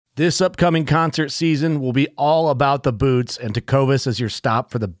This upcoming concert season will be all about the boots, and Tecovas is your stop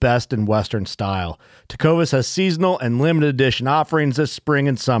for the best in Western style. Tecovas has seasonal and limited edition offerings this spring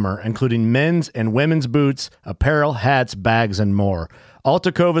and summer, including men's and women's boots, apparel, hats, bags, and more. All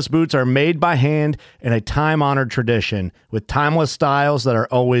Tecovas boots are made by hand in a time-honored tradition with timeless styles that are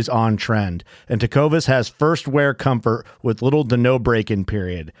always on trend. And Tecovas has first wear comfort with little to no break-in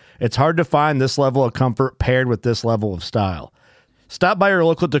period. It's hard to find this level of comfort paired with this level of style. Stop by your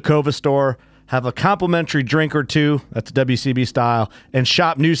local Tecovas store, have a complimentary drink or two, that's WCB style, and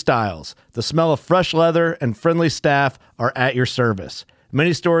shop new styles. The smell of fresh leather and friendly staff are at your service.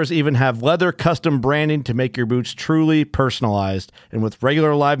 Many stores even have leather custom branding to make your boots truly personalized. And with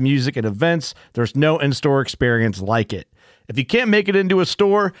regular live music and events, there's no in-store experience like it. If you can't make it into a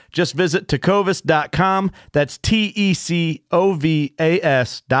store, just visit tecovas.com. That's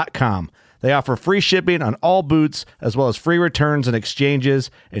TECOVAS.com. They offer free shipping on all boots, as well as free returns and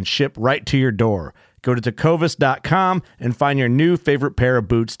exchanges, and ship right to your door. Go to tecovas.com and find your new favorite pair of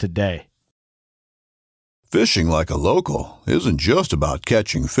boots today. Fishing like a local isn't just about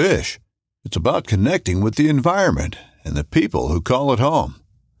catching fish. It's about connecting with the environment and the people who call it home.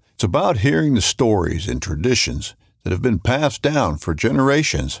 It's about hearing the stories and traditions that have been passed down for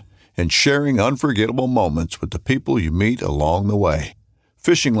generations and sharing unforgettable moments with the people you meet along the way.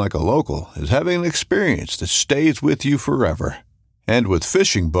 Fishing like a local is having an experience that stays with you forever. And with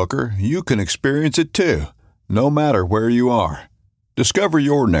Fishing Booker, you can experience it too, no matter where you are. Discover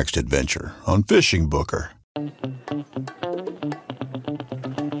your next adventure on Fishing Booker.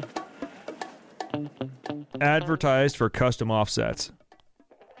 Advertised for custom offsets.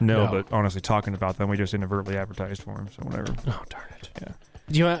 No, but honestly, talking about them, we just inadvertently advertised for them, so whatever. Oh, darn it. Yeah.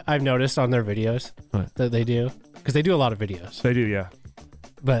 Do you know what I've noticed on their videos that they do? Because they do a lot of videos. They do, yeah.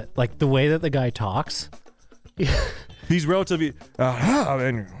 But, like, the way that the guy talks... He's relatively...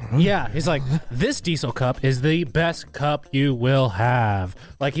 yeah, he's like, this diesel cup is the best cup you will have.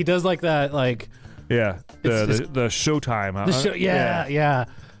 Like, he does like that, like... Yeah, the Showtime. The show, yeah.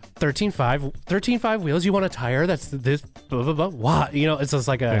 13.5 wheels, you want a tire that's this, blah, blah, blah. What? You know, it's just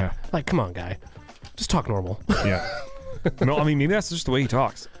like like, come on, guy. Just talk normal. Yeah. No, I mean, maybe that's just the way he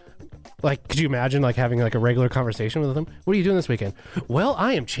talks. Like, could you imagine, like, having, like, a regular conversation with him? What are you doing this weekend? Well,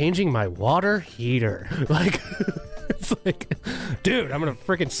 I am changing my water heater. Like, it's like, dude, I'm going to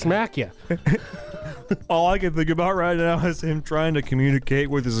freaking smack you. All I can think about right now is him trying to communicate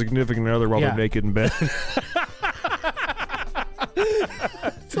with his significant other while they're naked in bed.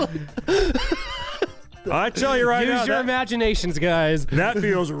 I tell you right now. Use your imaginations, guys. That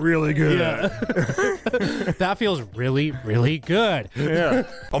feels really good. Yeah. That feels really, really good. Yeah.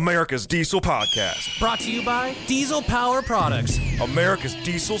 America's Diesel Podcast. Brought to you by Diesel Power Products. America's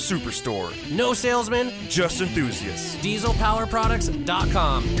Diesel Superstore. No salesman, just enthusiasts.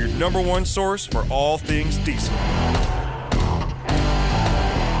 DieselPowerProducts.com. Your number one source for all things diesel.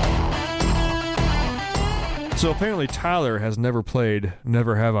 So apparently Tyler has never played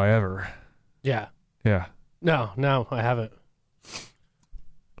Never Have I Ever. Yeah. Yeah. No, I haven't.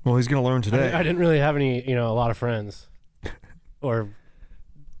 Well, he's going to learn today. I didn't really have any, a lot of friends or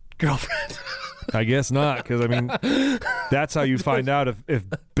girlfriends. I guess not, because, I mean, that's how you find out if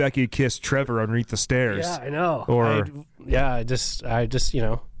Becky kissed Trevor underneath the stairs. Yeah, I know. Or I just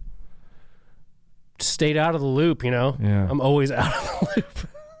stayed out of the loop, Yeah. I'm always out of the loop.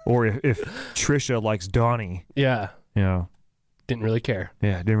 Or if Trisha likes Donnie. Yeah. Didn't really care.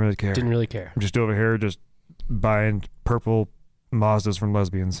 Yeah, didn't really care. I'm just over here just buying purple Mazdas from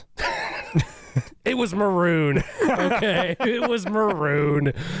lesbians. It was maroon. Okay. It was maroon.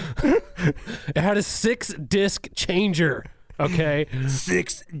 It had a 6-disc changer. Okay.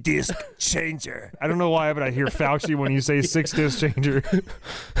 6-disc changer. I don't know why, but I hear Fauci when you say 6-disc changer.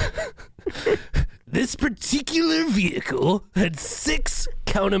 This particular vehicle had 6-disc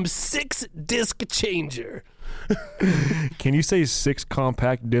changer. Can you say 6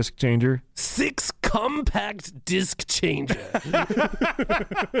 compact disc changer? 6 compact disc changer.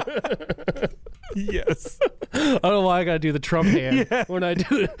 Yes. I don't know why I gotta do the Trump hand when I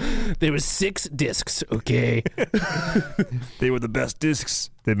do it. There was 6 discs, okay? They were the best discs.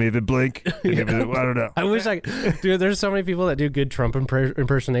 They made it blink. I don't know. I wish dude, there's so many people that do good Trump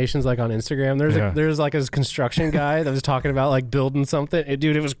impersonations, like on Instagram. There's like this construction guy that was talking about like building something.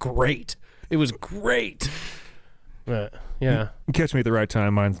 Dude, it was great. It was great. But, yeah. You catch me at the right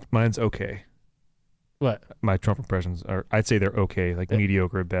time. Mine's okay. What? My Trump impressions are, I'd say they're okay, like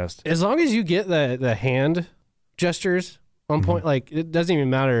mediocre at best. As long as you get the hand gestures on point, like it doesn't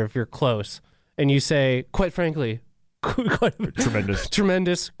even matter if you're close and you say, quite frankly,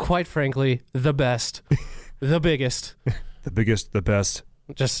 tremendous, quite frankly, the best, the biggest, the biggest, the best,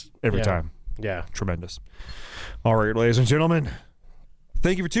 Just every time. Yeah. Tremendous. All right, ladies and gentlemen,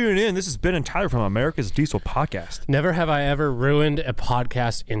 thank you for tuning in. This has Ben and Tyler from America's Diesel Podcast. Never have I ever ruined a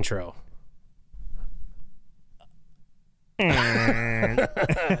podcast intro.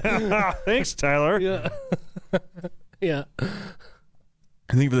 Thanks, Tyler. Yeah. Yeah.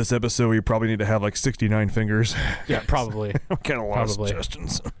 I think for this episode, we probably need to have like 69 fingers. Yeah, probably. Kind of a lot of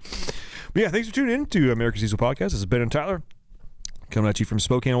suggestions. But yeah, thanks for tuning in to America's Diesel Podcast. This is Ben and Tyler coming at you from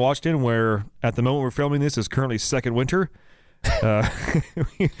Spokane, Washington, where at the moment we're filming this is currently second winter.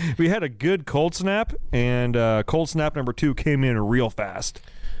 We had a good cold snap, and cold snap number 2 came in real fast.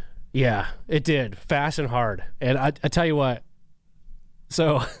 Yeah, it did. Fast and hard. And I tell you what,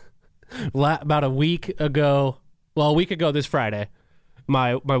 so about a week ago this Friday,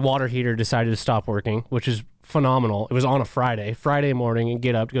 my water heater decided to stop working, which is phenomenal. It was on a Friday morning, and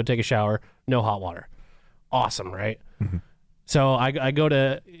get up to go take a shower, no hot water. Awesome, right? Mm-hmm. So I go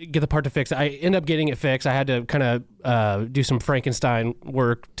to get the part to fix it. I end up getting it fixed. I had to kind of do some Frankenstein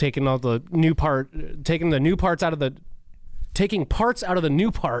work, taking parts out of the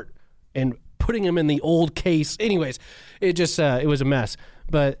new part and putting them in the old case. Anyways, it just it was a mess.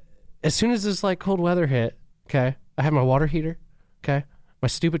 But as soon as this like cold weather hit, okay, I have my water heater, okay, my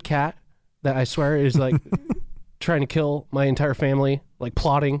stupid cat that I swear is like trying to kill my entire family, like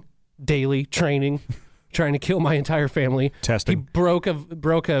plotting daily, training. Trying to kill my entire family. Testing. He broke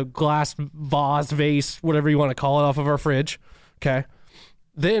a glass vase, whatever you want to call it, off of our fridge. Okay.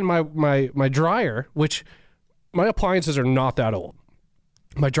 Then my dryer, which my appliances are not that old.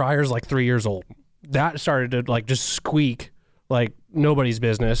 My dryer is like 3 years old. That started to like just squeak like nobody's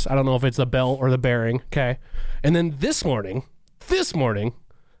business. I don't know if it's the belt or the bearing. Okay. And then this morning,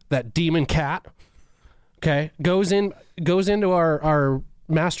 that demon cat, okay, goes into our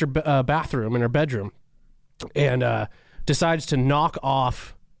master bathroom in our bedroom. And decides to knock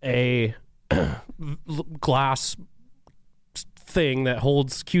off a glass thing that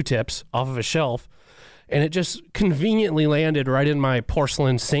holds Q-tips off of a shelf, and it just conveniently landed right in my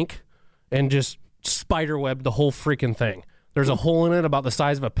porcelain sink and just spiderwebbed the whole freaking thing. There's a hole in it about the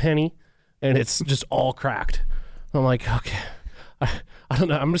size of a penny, and it's just all cracked. I'm like, okay, I don't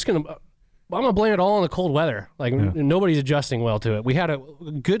know. I'm gonna blame it all on the cold weather. Like nobody's adjusting well to it. We had a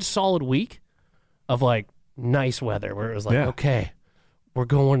good solid week of like nice weather where it was like, okay,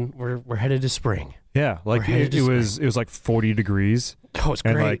 we're headed to spring. Yeah, like it was like 40 degrees. Oh, it's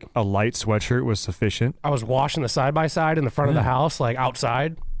great. And like a light sweatshirt was sufficient. I was washing the side by side in the front of the house, like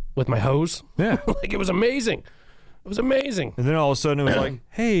outside with my hose. Yeah. Like it was amazing. It was amazing. And then all of a sudden it was like,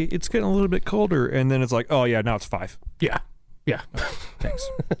 hey, it's getting a little bit colder. And then it's like, oh yeah, now it's 5. Yeah. Yeah. Thanks.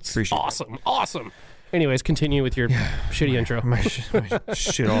 Appreciate it. Awesome. Anyways, continue with your shitty intro. My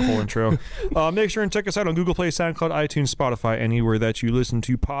shit awful intro. Make sure and check us out on Google Play, SoundCloud, iTunes, Spotify, anywhere that you listen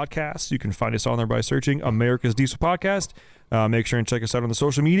to podcasts. You can find us on there by searching America's Diesel Podcast. Make sure and check us out on the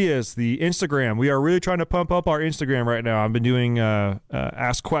social medias, the Instagram. We are really trying to pump up our Instagram right now. I've been doing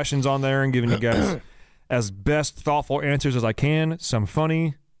ask questions on there and giving you guys as best thoughtful answers as I can. Some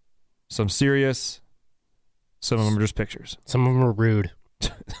funny, some serious, some of them are just pictures. Some of them are rude.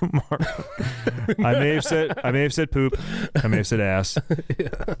 I may have said poop. I may have said ass.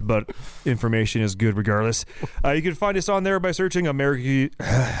 But information is good regardless. You can find us on there by searching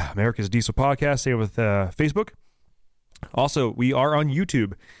America's Diesel Podcast. Same with Facebook. Also, we are on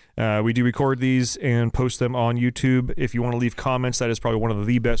YouTube. We do record these and post them on YouTube. If you want to leave comments, that is probably one of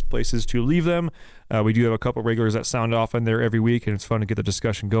the best places to leave them. We do have a couple regulars that sound off in there every week, and it's fun to get the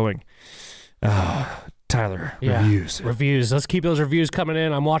discussion going. Tyler, reviews. Let's keep those reviews coming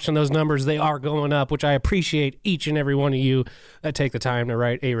in. I'm watching those numbers. They are going up, which I appreciate each and every one of you that take the time to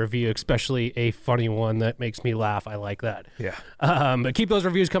write a review, especially a funny one that makes me laugh. I like that. Yeah. But keep those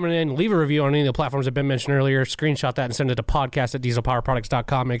reviews coming in. Leave a review on any of the platforms that have been mentioned earlier. Screenshot that and send it to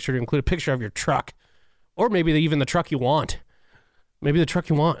podcast@dieselpowerproducts.com. Make sure to include a picture of your truck, or maybe even the truck you want.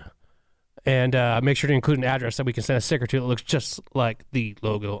 And make sure to include an address that we can send a sticker to that looks just like the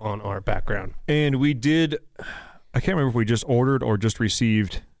logo on our background. And we did, I can't remember if we just ordered or just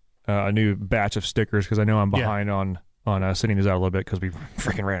received a new batch of stickers, because I know I'm behind on sending these out a little bit because we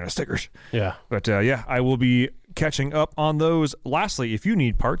freaking ran out of stickers. Yeah. But I will be catching up on those. Lastly, if you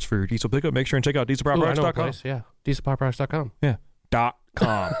need parts for your diesel pickup, make sure and check out dieselpowerproducts.com. Yeah, dieselpowerproducts.com. Yeah.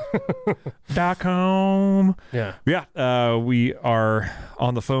 .com. .com. Yeah. We are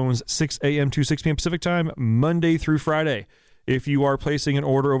on the phones 6 a.m. to 6 p.m. Pacific time, Monday through Friday. If you are placing an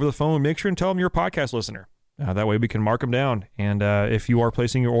order over the phone, make sure and tell them you're a podcast listener. That way we can mark them down. And if you are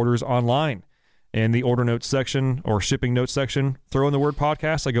placing your orders online, in the order notes section or shipping notes section, throw in the word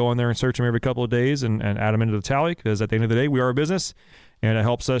podcast. I go on there and search them every couple of days and add them into the tally, because at the end of the day, we are a business. and it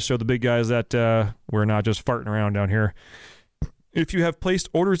helps us show the big guys that we're not just farting around down here. If you have placed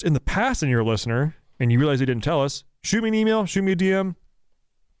orders in the past and you're a listener and you realize you didn't tell us, shoot me an email, shoot me a DM.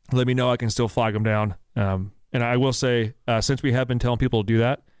 Let me know. I can still flag them down. And I will say, since we have been telling people to do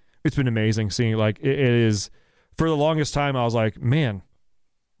that, it's been amazing seeing, like, it is, for the longest time, I was like, man,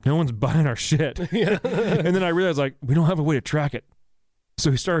 no one's buying our shit. Yeah. And then I realized, like, we don't have a way to track it.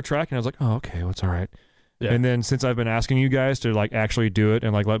 So we started tracking. I was like, oh, okay, well, it's all right. Yeah. And then since I've been asking you guys to, like, actually do it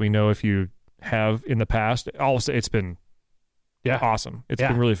and, like, let me know if you have in the past, I'll say it's been awesome. It's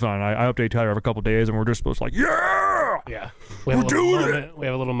been really fun. I update Tyler every couple of days, and we're just supposed to, like, yeah, we're doing it. We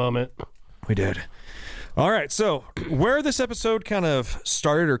have a little moment. We did. All right, so where this episode kind of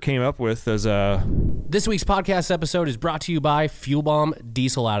started or came up with is This week's podcast episode is brought to you by Fuel Bomb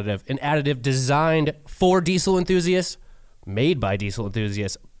Diesel Additive, an additive designed for diesel enthusiasts, made by diesel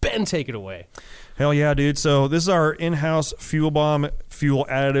enthusiasts. Ben, take it away. Hell yeah, dude. So this is our in-house Fuel Bomb fuel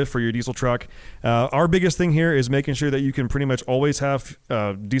additive for your diesel truck. Our biggest thing here is making sure that you can pretty much always have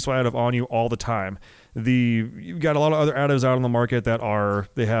diesel additive on you all the time. You've got a lot of other additives out on the market that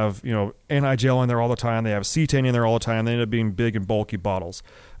they have, anti-gel in there all the time. They have cetane in there all the time. They end up being big and bulky bottles.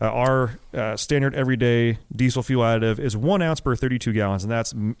 Our standard everyday diesel fuel additive is 1 ounce per 32 gallons, and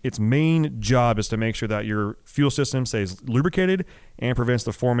that's its main job is to make sure that your fuel system stays lubricated and prevents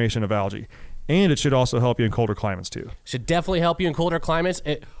the formation of algae. And it should also help you in colder climates too. Should definitely help you in colder climates.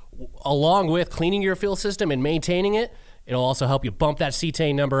 Along with cleaning your fuel system and maintaining it, it'll also help you bump that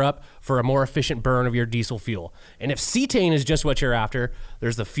cetane number up for a more efficient burn of your diesel fuel. And if cetane is just what you're after,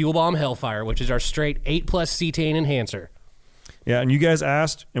 there's the Fuel Bomb Hellfire, which is our straight 8+ cetane enhancer. Yeah, and you guys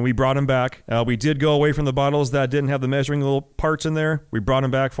asked, and we brought them back. We did go away from the bottles that didn't have the measuring little parts in there. We brought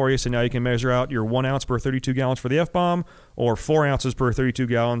them back for you, so now you can measure out your 1 ounce per 32 gallons for the F-Bomb or 4 ounces per 32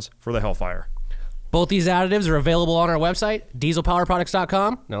 gallons for the Hellfire. Both these additives are available on our website,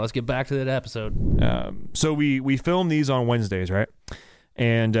 dieselpowerproducts.com. Now let's get back to that episode. So we film these on Wednesdays, right?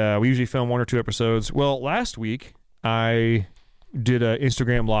 And we usually film 1 or 2 episodes. Well, last week I did an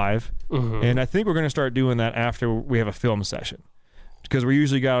Instagram Live, and I think we're going to start doing that after we have a film session. Because we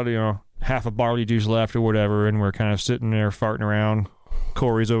usually got, half a barley juice left or whatever, and we're kind of sitting there farting around.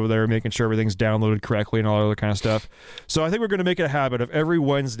 Corey's over there making sure everything's downloaded correctly and all that other kind of stuff. So I think we're going to make it a habit of every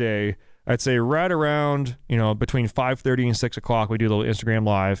Wednesday, I'd say right around, between 5:30 and 6 o'clock, we do a little Instagram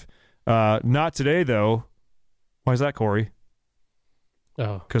Live. Not today, though. Why is that, Corey?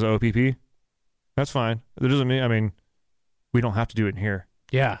 Oh. Because of OPP? That's fine. That doesn't mean, we don't have to do it in here.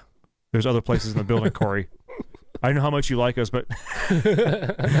 Yeah. There's other places in the building, Corey. I know how much you like us, but...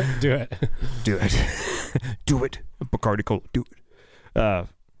 Do it. Do it. Do it. Bacardi Cola, do it.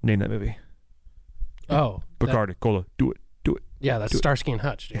 Name that movie. Oh. Bacardi Cola, do it. Do it. Yeah, that's Starsky and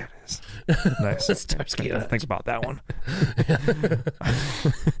Hutch. Dude. Yeah, it is. Nice. Starsky and Hutch. Think about that one.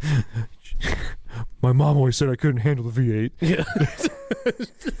 My mom always said I couldn't handle the V8. Yeah.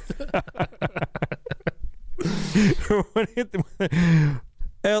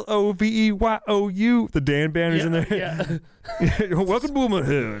 LOVEYOU. The Dan band is in there. Yeah. Welcome to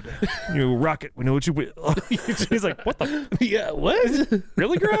womanhood. You rock it. We know what you will. He's like, what the? Yeah, what?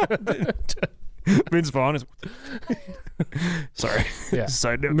 Really, girl? Vince Vaughn is. Sorry. Yeah.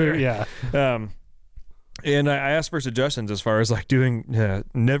 Side note there. Yeah. And I asked for suggestions as far as like doing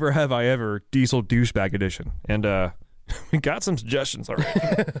Never Have I Ever Diesel Douchebag Edition. And we got some suggestions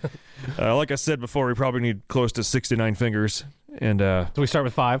already. Like I said before, we probably need close to 69 fingers. And Do we start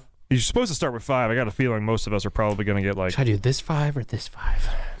with 5? you're supposed to start with 5. I got a feeling most of us are probably going to get like... Should I do this 5 or this 5?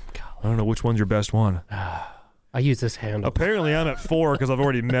 I don't know which one's your best one. I use this handle. Apparently I'm at 4 because I've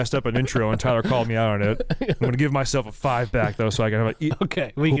already messed up an intro and Tyler called me out on it. I'm going to give myself a 5 back though so I can have a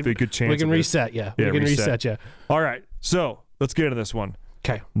okay, hopefully a good chance. We can reset you. Yeah, we can reset you. All right, so let's get into this one.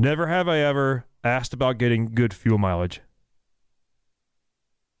 Okay. Never have I ever asked about getting good fuel mileage.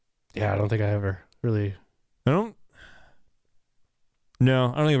 Yeah, I don't think I ever really... I don't think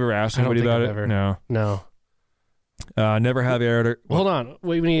I've ever asked somebody about it. Ever. No. Never have I ever... Hold on.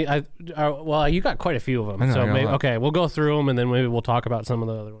 We need... well, you got quite a few of them. I know, so I got a maybe, lot. okay, we'll go through them and then maybe we'll talk about some of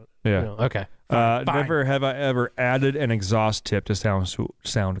the other ones. Yeah. Okay. Fine. Never have I ever added an exhaust tip to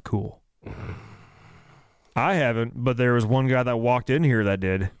sound cool. I haven't, but there was one guy that walked in here that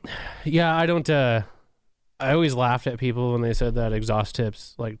did. Yeah, I don't... I always laughed at people when they said that exhaust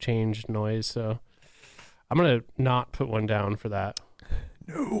tips like change noise, so I'm going to not put one down for that.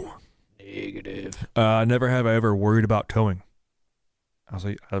 No. Negative. Never have I ever worried about towing. I was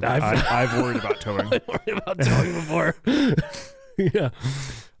like, I've worried about towing. I've worried about towing before. Yeah.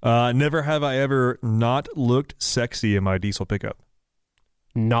 Never have I ever not looked sexy in my diesel pickup.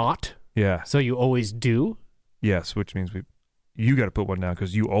 Not? Yeah. So you always do? Yes, which means you got to put one down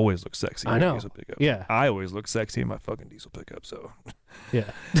because you always look sexy. I in your know. Diesel pickup. Yeah. I always look sexy in my fucking diesel pickup. So,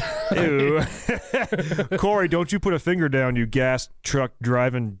 Yeah. ew. Corey, don't you put a finger down, you gas truck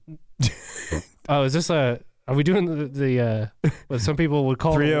driving Oh, is this are we doing the what some people would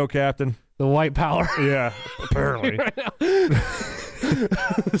call 3-0 captain? the white power? Yeah, apparently.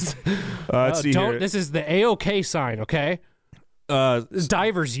 Let's see here. This is the AOK sign, okay?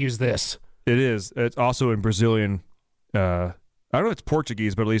 Divers use this. It is. It's also in Brazilian. I don't know if it's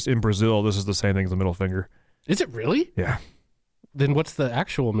Portuguese, but at least in Brazil, this is the same thing as the middle finger. Is it really? Yeah. Then what's the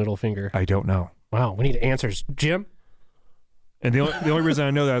actual middle finger? I don't know. Wow, we need answers. Jim? And the only reason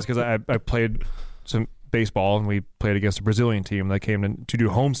I know that is because I played some baseball and we played against a Brazilian team that came to do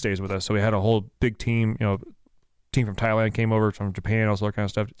home stays with us. So we had a whole big team, team from Thailand came over, from Japan, all that kind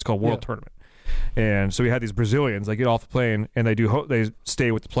of stuff. It's called World Tournament. And so we had these Brazilians, they get off the plane and they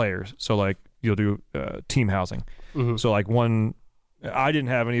stay with the players. So like you'll do team housing. Mm-hmm. So like I didn't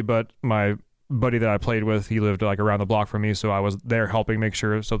have any, but my buddy that I played with, he lived like around the block from me. So I was there helping make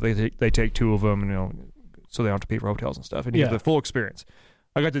sure. So they take two of them, so they don't have to pay for hotels and stuff. And you get the full experience.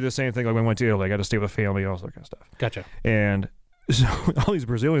 I got to do the same thing like when I went to Italy. I got to stay with a family and all that kind of stuff. Gotcha. And so all these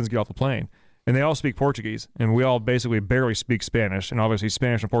Brazilians get off the plane and they all speak Portuguese and we all basically barely speak Spanish. And obviously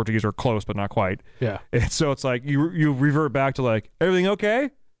Spanish and Portuguese are close, but not quite. Yeah. And so it's like you revert back to like, everything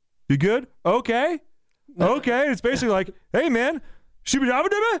okay? You good? Okay. Okay. And it's basically like, hey man,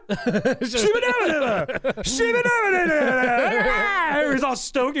 shibidabadaba, shibidabadaba, shibidabadaba. He was all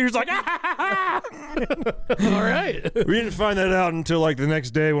stoked. He was like, All right. We didn't find that out until like the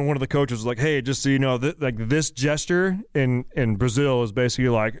next day when one of the coaches was like, hey, just so you know, this gesture in Brazil is basically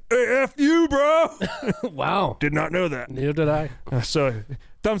like, hey, F you, bro. Wow. Did not know that. Neither did I. So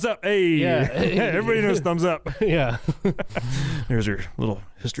thumbs up. Hey. Yeah. Everybody knows thumbs up. Yeah. There's your little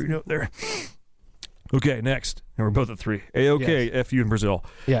history note there. Okay, next. And we're both at 3. A-OK, Yes. F you in Brazil.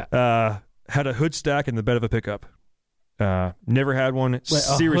 Yeah. Had a hood stack in the bed of a pickup. Never had one. Wait,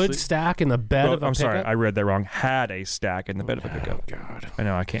 Seriously. a hood stack in the bed of a I'm sorry, pickup? I read that wrong. Had a stack in the bed of a pickup. God. I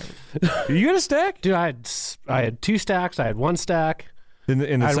know, I can't. You got a stack? Dude, I had 2 stacks. I had 1 stack. In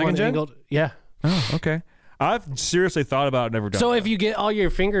the I had second one gen? angled. Yeah. Oh, okay. I've seriously thought about it, never done So that. if you get all your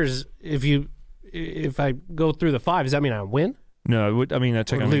fingers, if I go through the 5, does that mean I win? No, that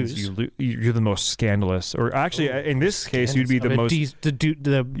technically means lose. you're the most scandalous. Or actually, in this case, you'd be the most... you'd You'd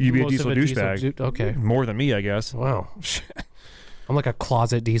be a diesel douchebag. Okay. More than me, I guess. Wow. I'm like a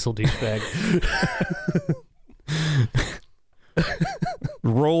closet diesel douchebag.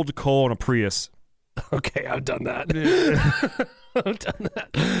 Rolled coal in a Prius. Okay, I've done that. I've done that.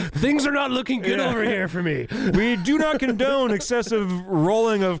 Things are not looking good over here for me. We do not condone excessive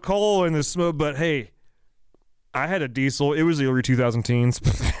rolling of coal in the smoke, but hey, I had a diesel. It was the early 2010s.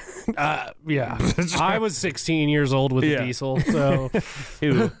 Yeah. I was 16 years old with a diesel, so.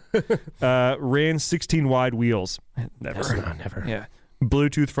 Ew. Ran 16 wide wheels. Never. Never. Yeah.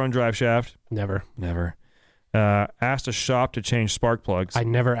 Bluetooth front drive shaft. Never. Never. Asked a shop to change spark plugs. I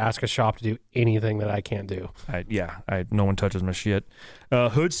never ask a shop to do anything that I can't do. No one touches my shit.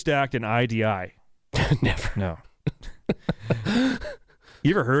 Hood stacked in IDI. Never. No.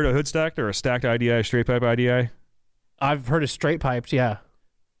 You ever heard a hood stacked or a stacked IDI, straight pipe IDI? I've heard of straight pipes, yeah.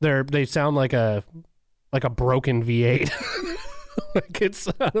 They sound like a broken V8. Like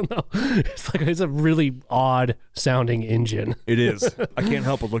I don't know. It's a really odd sounding engine. It is. I can't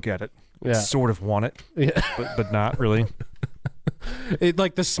help but look at it. Yeah. Sort of want it, Yeah. but not really. It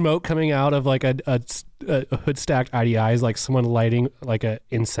like the smoke coming out of like a hood stacked IDI is like someone lighting like a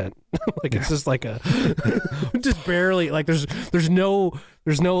incense. Like it's just like a just barely like there's no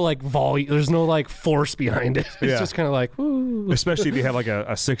like volume, there's no like force behind it. It's just kind of like woo. Especially if you have like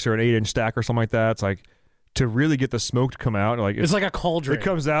a 6 or an 8 inch stack or something like that. It's like to really get the smoke to come out. Like It's like a cauldron. it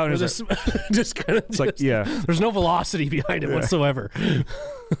comes out and it's like, just kind of like yeah. There's no velocity behind it whatsoever.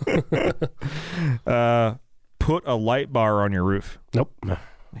 Put a light bar on your roof. Nope.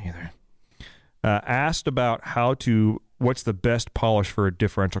 Neither. Asked about what's the best polish for a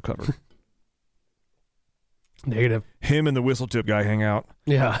differential cover. Negative. Him and the whistle tip guy hang out.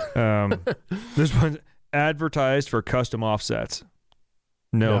 Yeah. This one's advertised for custom offsets.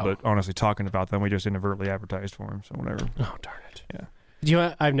 No, but honestly, talking about them, we just inadvertently advertised for them, so whatever. Oh, darn it.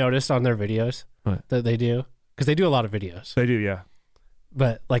 Yeah. I've noticed on their videos What? that they do, because they do a lot of videos, They do, yeah.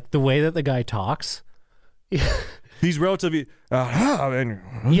 but like the way that the guy talks, He's relatively...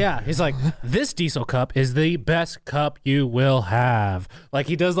 yeah, he's like, this diesel cup is the best cup you will have. Like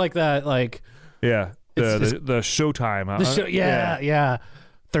he does like that, like yeah, It's the Showtime. the show. Yeah.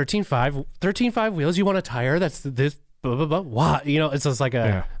 13.5 wheels. You want a tire that's this, blah, blah, blah. What? It's just like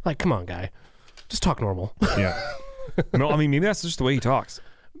like, come on, guy. Just talk normal. Yeah. No, I mean, maybe that's just the way he talks.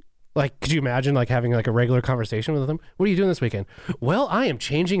 Like, could you imagine like having like a regular conversation with him? What are you doing this weekend? Well, I am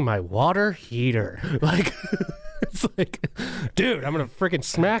changing my water heater. Like, it's like, dude, I'm gonna freaking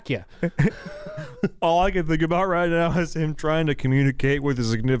smack you. All I can think about right now is him trying to communicate with his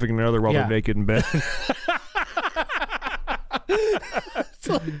significant other while they're naked in bed.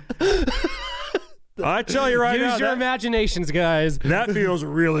 I tell you right now, use your imaginations, guys. that feels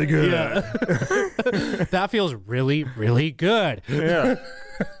really good. Yeah. That feels really, really good. Yeah.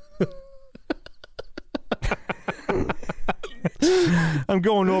 I'm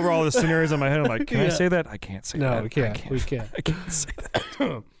going over all the scenarios in my head. I'm like, can I say that? I can't say that. No, we can't. We can't. I can't say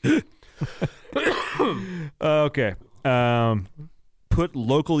that. Okay. Put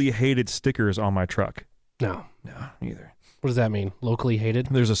locally hated stickers on my truck. No. No, neither. What does that mean? Locally hated?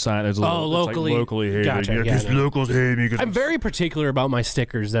 There's a sign. There's a little, locally. It's like locally hated. Gotcha. Yeah, Because no. locals hate me. I'm very particular about my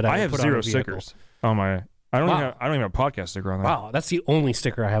stickers that I have put zero on a vehicle. stickers on my. I don't even have a podcast sticker on that. Wow, that's the only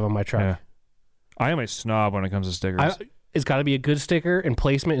sticker I have on my truck. Yeah. I am a snob when it comes to stickers. It's got to be a good sticker, and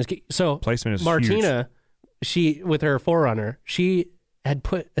placement is key. So Placement is Martina, she with her 4Runner, she had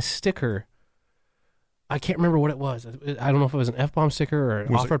put a sticker. I can't remember what it was. I don't know if it was an F-bomb sticker or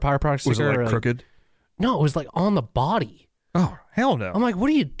an off-road power product sticker. Was it like or crooked? No, it was like on the body. Oh, hell no. I'm like, what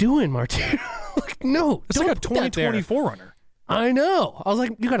are you doing, Martina? Like, no, It's don't like a put that there. 2024 runner. I know. I was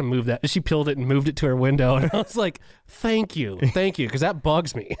like, you got to move that. She peeled it and moved it to her window, and I was like, thank you, because that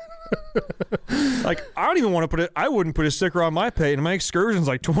bugs me. Like, I don't even want to put it. I wouldn't put a sticker on my paint, and my excursion's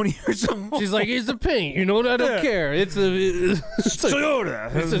like 20 years old. She's like, it's the paint. You know what? I don't care. It's a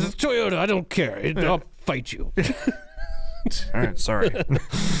Toyota. It's a Toyota. I don't care. I'll fight you. All right, sorry.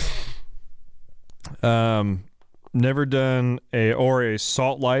 Never done a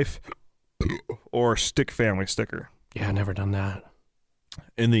Salt Life or Stick Family sticker. Yeah, I never done that.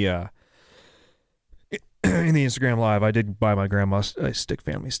 In the Instagram Live, I did buy my grandma a Stick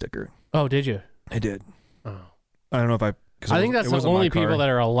Family sticker. Oh, did you? I did. Oh. I don't know if I. I think that's the only people that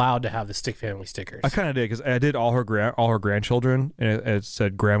are allowed to have the Stick Family stickers. I kind of did because I did all her grandchildren, and it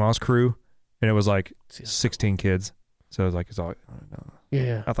said Grandma's Crew, and it was like 16 kids. So it was like it's all. I don't know.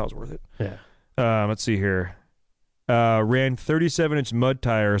 Yeah, I thought it was worth it. Yeah. Let's see here. Ran 37-inch mud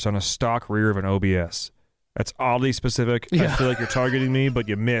tires on a stock rear of an OBS. That's oddly specific. Yeah. I feel like you're targeting me, but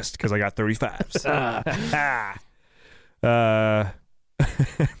you missed because I got 35s. I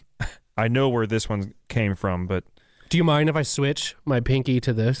know where this one came from, but do you mind if I switch my pinky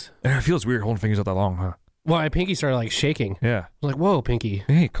to this? it feels weird holding fingers up that long, huh? Well, my pinky started like shaking. Yeah. I was like, whoa, pinky.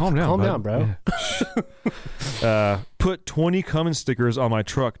 Hey, calm down. Calm bud. down, bro. Yeah. Put 20 Cummins stickers on my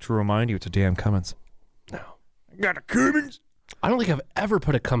truck to remind you it's a damn Cummins. No. I got a Cummins. I don't think I've ever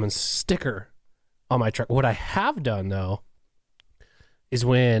put a Cummins sticker on my truck. What I have done though is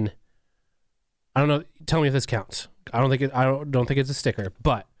when I don't know. Tell me if this counts. I don't think it's a sticker.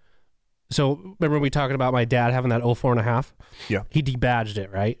 But so remember we talking about my dad having that 04.5? Yeah. He debadged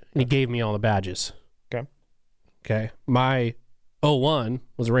it, right? And he gave me all the badges. Okay. My 01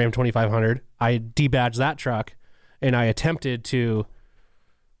 was a Ram 2500. I debadged that truck, and I attempted to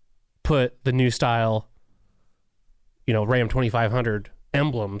put the new style, Ram 2500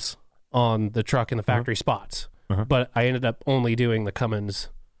 emblems on the truck in the factory spots. Uh-huh. But I ended up only doing the Cummins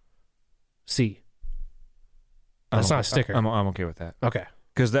C. That's not a sticker. I'm okay with that. Okay.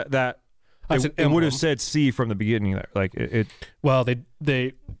 Because that That's it an would emblem. have said C from the beginning. Like it Well,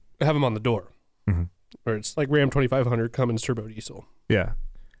 they have them on the door. Mhm. Or it's like Ram 2500 Cummins turbo diesel. yeah.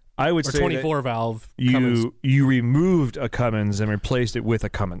 I would Or say 24 valve Cummins, you removed a Cummins and replaced it with a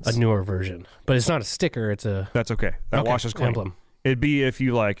Cummins. a newer version. But it's not a sticker, it's a That's okay. That okay, washes clean. emblem. It'd be if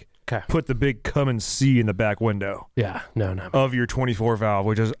you like Okay. put the big Cummins C in the back window Yeah. No. of your 24 valve,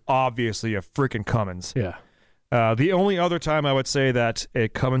 which is obviously a freaking Cummins. Yeah. The only other time I would say that a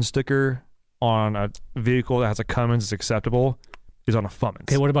Cummins sticker on a vehicle that has a Cummins is acceptable is on a Fummins.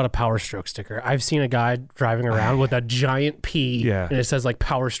 Okay, what about a Power Stroke sticker? I've seen a guy driving around with a giant P, Yeah. and it says like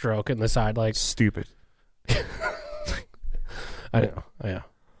Power Stroke in the side. Like, Stupid. I don't know. Yeah.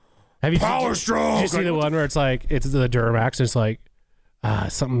 Have you Power Stroke! Did you see the one where it's the Duramax? And it's like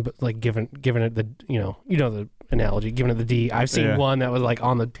something like giving it the the analogy, giving it the D. I've seen Yeah. one that was like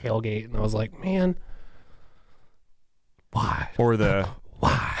on the tailgate, and I was like, man, why? Or the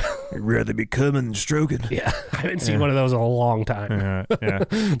Why? I'd rather be Cummins stroking. Yeah, I haven't seen one of those in a long time. Yeah,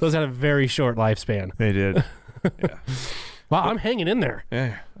 Those had a very short lifespan. they did. Wow, I'm hanging in there.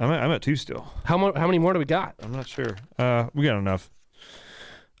 Yeah, I'm at 2 still. How many more do we got? I'm not sure. We got enough.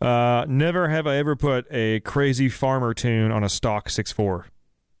 Never have I ever put a crazy farmer tune on a stock 6.4.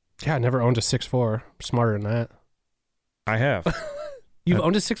 Yeah, I never owned a 6.4. I'm smarter than that. I have. You've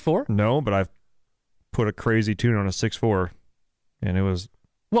owned a 6.4? No, but I've put a crazy tune on a 6.4, and it was.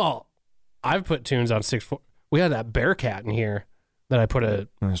 Well, I've put tunes on 6.4. We had that Bearcat in here that I put a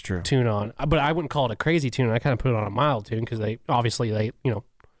That's true. tune on, but I wouldn't call it a crazy tune. I kind of put it on a mild tune because they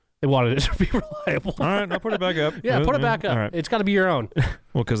wanted it to be reliable. All right, I'll put it back up. Yeah, put it back up. All right. It's got to be your own.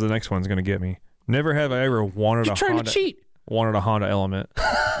 Well, because the next one's going to get me. Never have I ever wanted You're a trying Honda. to cheat. Wanted a Honda Element.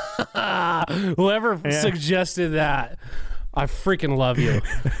 Whoever suggested that, I freaking love you.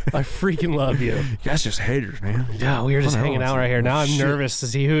 I freaking love you. You guys just haters, man. Yeah, we were just Honda hanging out Elements. right here. Now I'm Shit. nervous to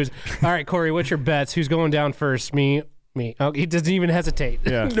see who's. All right, Corey, what's your bets? Who's going down first? Me. Oh, he doesn't even hesitate.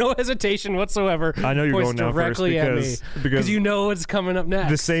 Yeah. No hesitation whatsoever. I know you're Points going down first directly at me because you know what's coming up next.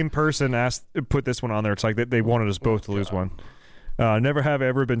 the same person put this one on there. It's like they wanted us both to lose one. Never have I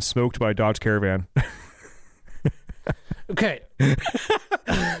ever been smoked by a Dodge Caravan. Okay.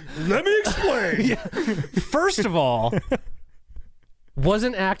 Let me explain. First of all,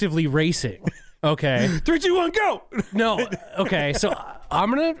 wasn't actively racing. Okay. 3, 2, 1, go. No. Okay. So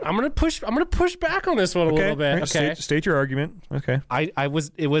I'm gonna push back on this one a little bit. Right, Okay. State your argument. Okay.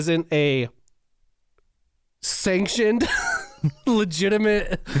 It wasn't a sanctioned,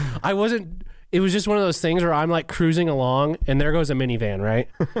 legitimate. It was just one of those things where I'm like cruising along and there goes a minivan, right?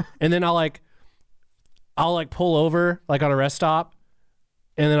 And then I'll pull over like on a rest stop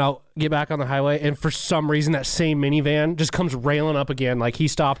and then I'll get back on the highway. And for some reason, that same minivan just comes railing up again. Like he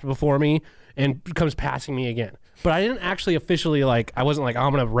stopped before me and comes passing me again. But I didn't actually officially I wasn't like,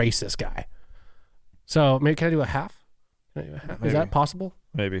 I'm going to race this guy. So maybe, can I do a half? Is that possible?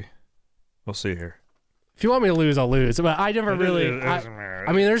 Maybe. We'll see here. If you want me to lose, I'll lose. But I never really. It doesn't matter.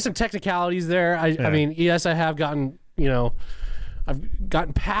 I mean, there's some technicalities there. I mean, yes, I have gotten, I've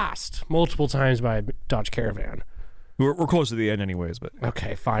gotten passed multiple times by a Dodge Caravan. We're close to the end anyways, but.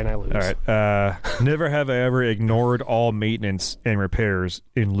 Okay, fine, I lose. All right. Never have I ever ignored all maintenance and repairs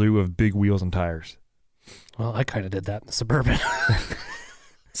in lieu of big wheels and tires. Well, I kind of did that in the Suburban.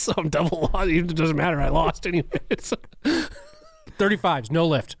 So I'm double lost. It doesn't matter. I lost anyways. 35s, no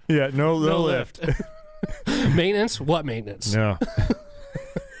lift. Yeah, no lift. Maintenance? What maintenance? No.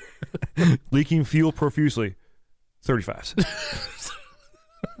 Leaking fuel profusely. 35s.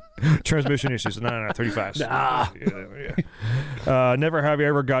 Transmission issues. No, 35s. Nah. Never have I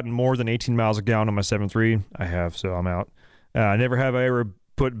ever gotten more than 18 miles a gallon on my 7.3. I have, so I'm out. Never have I ever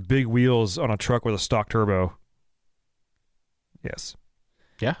put big wheels on a truck with a stock turbo. Yes.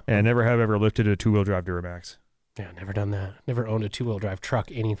 Yeah. And never have I ever lifted a 2-wheel drive Duramax. Yeah, never done that. Never owned a 2-wheel drive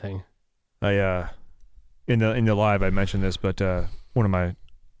truck, anything. I in the live I mentioned this, but one of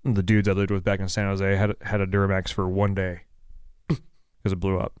the dudes I lived with back in San Jose had a Duramax for one day because it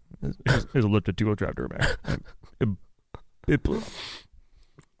blew up. It was a lifted 2-wheel drive Duramax. It blew up.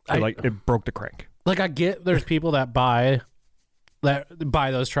 It broke the crank. Like, I get there's people that buy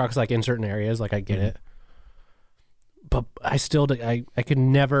those trucks like in certain areas. Like, I get it, but I still I could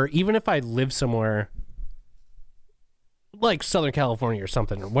never, even if I live somewhere like Southern California or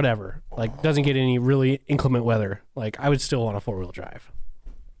something or whatever, like doesn't get any really inclement weather, like I would still want a 4-wheel drive.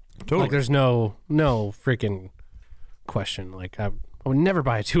 Totally. Like, there's no freaking question. Like, I would never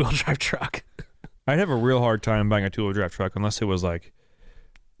buy a 2-wheel drive truck. I'd have a real hard time buying a 2-wheel drive truck unless it was like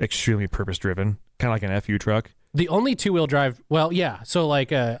extremely purpose driven, kind of like an FU truck. The only 2-wheel drive, well, yeah. So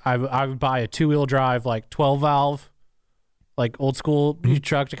like, I would buy a 2-wheel drive, like 12 valve, like old school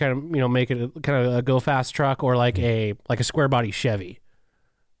truck to kind of, make it kind of a go fast truck, or like a square body Chevy,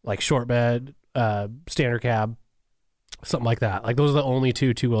 like short bed, standard cab, something like that. Like, those are the only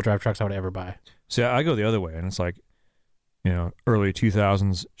 2-wheel drive trucks I would ever buy. See, I go the other way, and it's like, early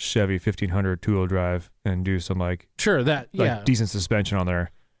 2000s Chevy 1500 2-wheel drive, and do some like decent suspension on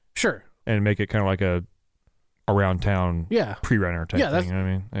there. Sure. And make it kind of like a around town pre-runner type thing. You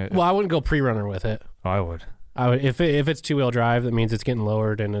know what I mean? Well, I wouldn't go pre-runner with it. I would. If it's 2-wheel drive, that means it's getting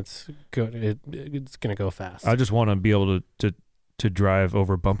lowered and it's good. It's gonna go fast. I just want to be able to drive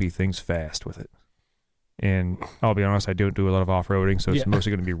over bumpy things fast with it. And I'll be honest, I don't do a lot of off-roading, so it's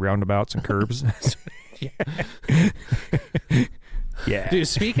mostly going to be roundabouts and curbs. Yeah. Dude,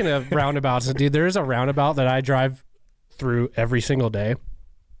 speaking of roundabouts, dude, there is a roundabout that I drive through every single day.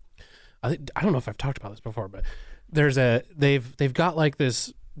 I don't know if I've talked about this before, but they've got like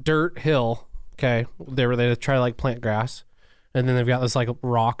this dirt hill. Okay, they try to like plant grass, and then they've got this like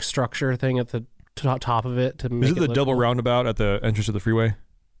rock structure thing at the top of it to make Is it the double roundabout at the entrance of the freeway,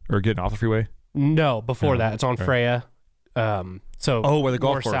 or getting off the freeway? No, before that, it's on Freya. So where the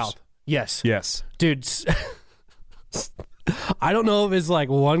golf north, course. south. Yes, dude. I don't know if it's like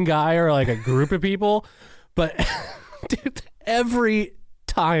one guy or like a group of people, but dude, every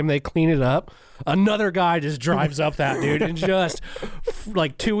time they clean it up, another guy just drives up that dude and just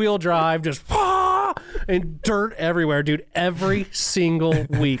like 2-wheel drive, just and dirt everywhere, dude, every single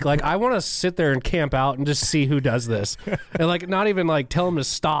week. Like, I want to sit there and camp out and just see who does this. And, like, not even, like, tell them to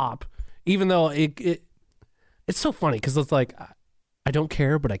stop, even though it's so funny because it's like, I don't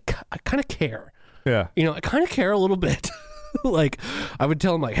care, but I kind of care. Yeah. You know, I kind of care a little bit. Like, I would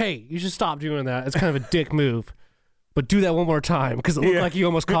tell them, like, hey, you should stop doing that. It's kind of a dick move. But do that one more time because it looked like you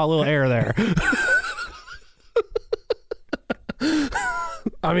almost caught a little air there.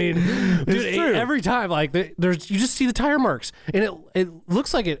 I mean, dude, every time, like, you just see the tire marks, and it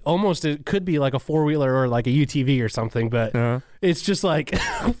looks like it could be like a 4-wheeler or like a UTV or something, but it's just like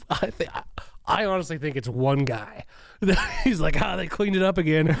I honestly think it's one guy. He's like, they cleaned it up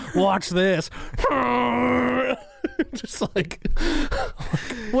again. Watch this. Just like,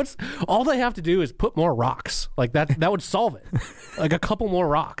 what's all they have to do is put more rocks. Like that would solve it. Like a couple more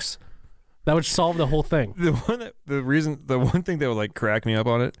rocks. That would solve the whole thing. The one thing that would like crack me up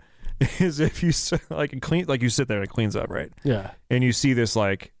on it is if you like you sit there and it cleans up, right? Yeah. And you see this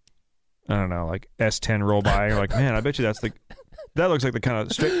like, I don't know, like S10 roll by, and you're like, man, I bet you that looks like the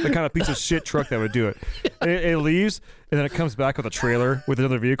kind of piece of shit truck that would do it. It leaves, and then it comes back with a trailer with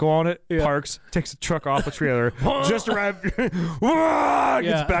another vehicle on it, parks, takes the truck off the trailer, just arrived,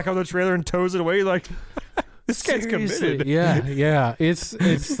 gets back on the trailer and tows it away. You're like, this guy's committed. Yeah. It's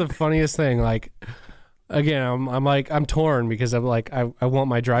the funniest thing. Like, again, I'm torn because I'm like, I want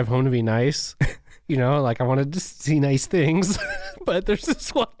my drive home to be nice. You know, like I want to just see nice things. But there's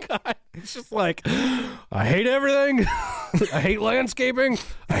this one guy. It's just like, I hate everything. I hate landscaping.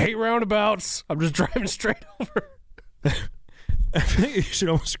 I hate roundabouts. I'm just driving straight over. I think you should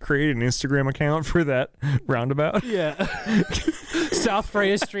almost create an Instagram account for that roundabout. Yeah. South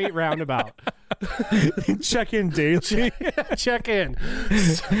Freya Street roundabout. Check in daily. Check in.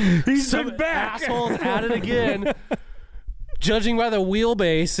 He's been back. Assholes at it again. Judging by the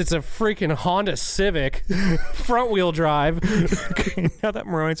wheelbase, it's a freaking Honda Civic, front wheel drive. Okay, now that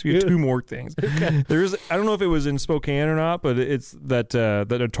reminds me of two more things. Okay. I don't know if it was in Spokane or not, but it's that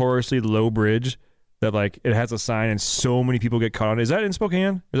notoriously low bridge that like it has a sign and so many people get caught on. Is that in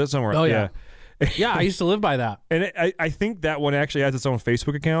Spokane? Is that somewhere? Oh yeah. Yeah, I used to live by that. And I think that one actually has its own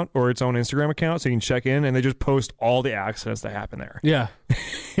Facebook account or its own Instagram account, so you can check in, and they just post all the accidents that happen there. Yeah.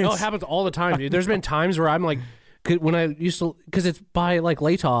 No, it happens all the time, dude. There's been times where I'm like, when I used to, because it's by like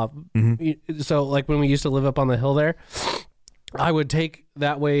Latop, so like when we used to live up on the hill there, I would take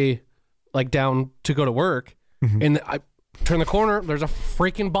that way like down to go to work, and I turn the corner, there's a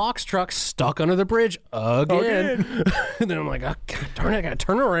freaking box truck stuck under the bridge again. And then I'm like, oh, God darn it, I gotta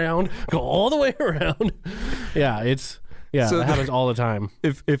turn around, go all the way around. So that happens all the time.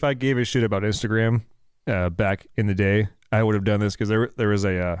 If I gave a shit about Instagram back in the day, I would have done this because there was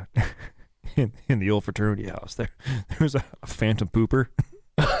a in the old fraternity house there was a phantom pooper.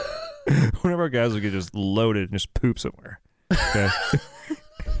 One of our guys would get just loaded and just poop somewhere. Okay.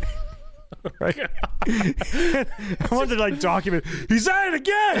 Right. I wanted to like document. He's at it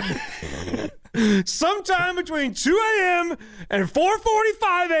again. Sometime between 2 a.m. and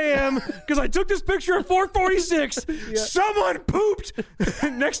 4:45 a.m. because I took this picture at 4:46. Someone pooped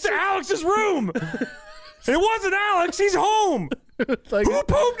next to Alex's room. It wasn't Alex. He's home. Like, who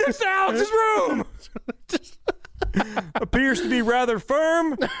pooped next to Alex's room? Appears to be rather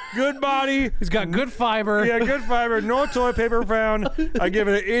firm. Good body. He's got good fiber. Yeah, good fiber. No toilet paper found. I give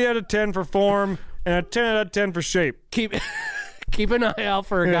it an 8 out of 10 for form and a 10 out of 10 for shape. Keep an eye out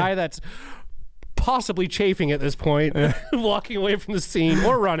for a guy that's possibly chafing at this point, walking away from the scene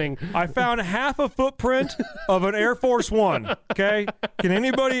or running. I found half a footprint of an Air Force One. Okay, can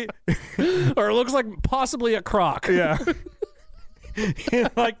anybody? Or it looks like possibly a Croc. Yeah.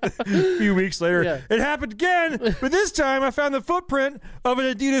 Like a few weeks later, it happened again, but this time I found the footprint of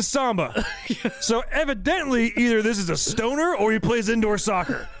an Adidas Samba. So evidently, either this is a stoner or he plays indoor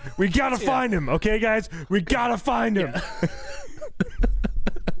soccer. We gotta find him, okay, guys? We gotta find him.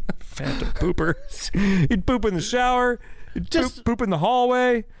 Phantom pooper. He'd poop in the shower. He'd poop in the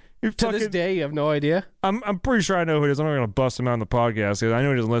hallway. To this day, you have no idea? I'm pretty sure I know who it is. I'm not gonna bust him out on the podcast because I know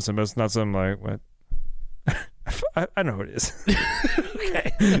he doesn't listen, but it's not something like what. I know who it is.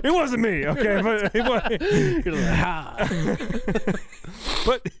 Okay. It wasn't me, okay? But it was, you're like, ha.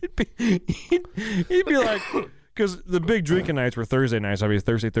 But he'd be like, because the big drinking nights were Thursday nights,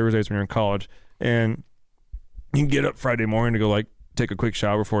 obviously Thursdays when you're in college, and you can get up Friday morning to go like take a quick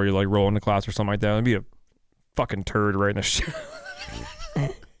shower before you like roll into class or something like that. It'd be a fucking turd right in the shower.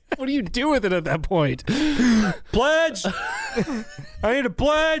 What do you do with it at that point? Pledge! I need a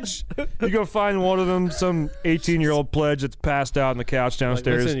pledge! You go find one of them, some 18-year-old pledge that's passed out on the couch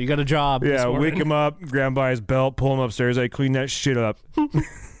downstairs. Like, listen, you got a job. Yeah, wake him up, grab him by his belt, pull him upstairs. I clean that shit up.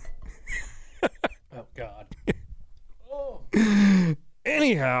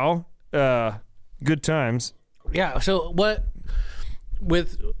 Anyhow, good times. Yeah. So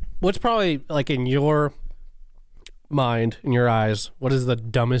what's probably like in your mind, in your eyes, what is the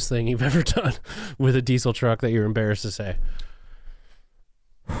dumbest thing you've ever done with a diesel truck that you're embarrassed to say?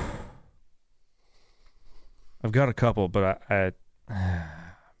 I've got a couple, but I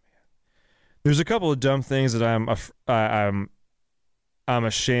there's a couple of dumb things that I'm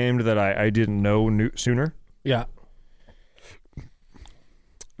ashamed that I didn't know sooner. Yeah.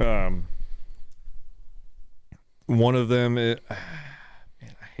 One of them, man, I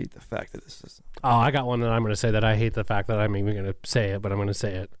hate the fact that this is. Oh, I got one that I'm going to say that I hate the fact that I'm even going to say it, but I'm going to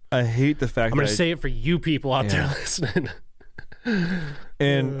say it. I hate the fact I'm going to say it for you people out there listening.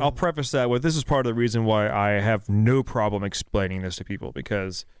 And I'll preface that with this is part of the reason why I have no problem explaining this to people,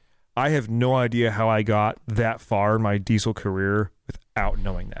 because I have no idea how I got that far in my diesel career without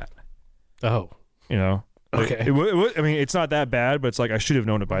knowing that. Oh. You know? Okay. I mean, it's not that bad, but it's like I should have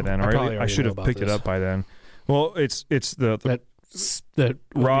known it by then. Or I should have picked it up by then. Well, it's the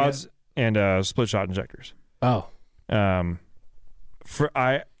rods and split shot injectors. Oh.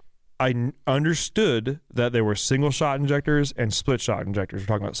 I understood that there were single shot injectors and split shot injectors. We're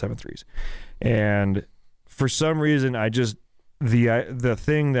talking about 7.3s. And for some reason, I just the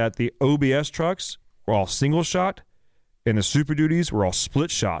thing that the OBS trucks were all single shot and the Super Duties were all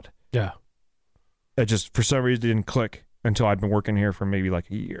split shot. Yeah. It just for some reason didn't click until I'd been working here for maybe like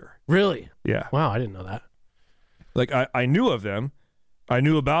a year. Really? Yeah. Wow, I didn't know that. Like I knew of them. I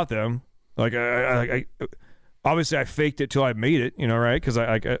knew about them. Like I obviously I faked it till I made it, you know, right? Because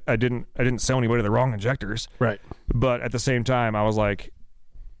I didn't sell anybody the wrong injectors, right? But at the same time, I was like,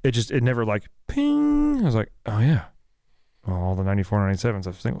 it never like ping. I was like, oh yeah, well, all the 94, 97s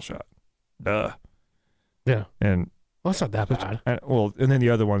have single shot, duh. Yeah, and well, it's not that bad. And then the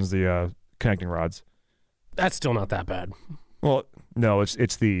other one's the connecting rods. That's still not that bad. Well, no,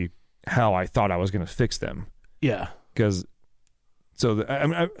 it's the how I thought I was going to fix them. Yeah, because. So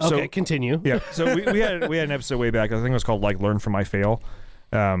okay, continue. Yeah, so we had an episode way back. I think it was called like "Learn from My Fail."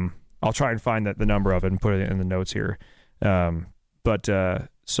 I'll try and find the number of it and put it in the notes here.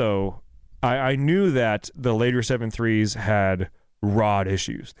 So I knew that the later 7.3s had rod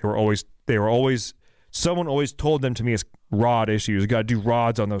issues. They were always someone always told them to me as rod issues. You got to do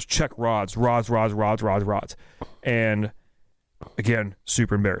rods on those. Check rods. And again,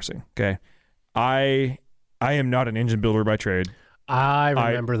 super embarrassing. Okay, I am not an engine builder by trade. I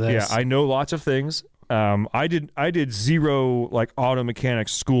remember this. Yeah, I know lots of things. I did zero like auto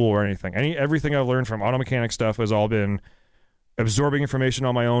mechanics school or anything. Everything I've learned from auto mechanics stuff has all been absorbing information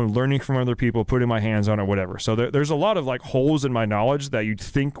on my own, learning from other people, putting my hands on it, whatever. So there's a lot of like holes in my knowledge that you'd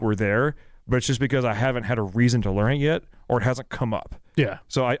think were there, but it's just because I haven't had a reason to learn it yet, or it hasn't come up. Yeah.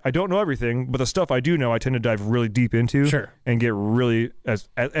 So I don't know everything, but the stuff I do know, I tend to dive really deep into and get really as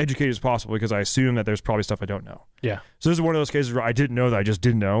educated as possible because I assume that there's probably stuff I don't know. Yeah. So this is one of those cases where I didn't know that I just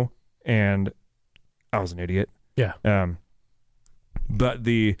didn't know, and I was an idiot. Yeah. But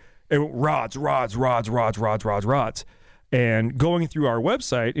rods, and going through our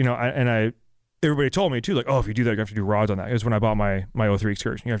website, you know, everybody told me too, like, oh, if you do that, you have to do rods on that. It was when I bought my 03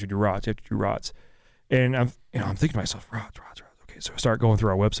 Excursion. You have to do rods. And I'm thinking to myself, rods. Okay, so I start going through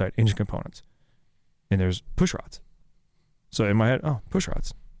our website, engine components, and there's push rods. So in my head, oh, push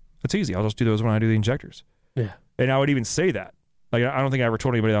rods. That's easy. I'll just do those when I do the injectors. Yeah. And I would even say that. Like, I don't think I ever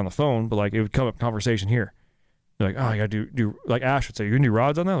told anybody on the phone, but like it would come up in conversation here. They're like, oh, you got to do, like Ash would say, you're going to do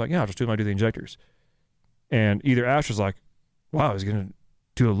rods on that? I'm like, yeah, I'll just do them when I do the injectors. And either Ash was like, wow, he's going to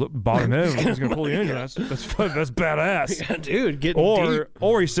do a bottom end. He's going to pull the engine. That's badass. Yeah, dude, getting deep.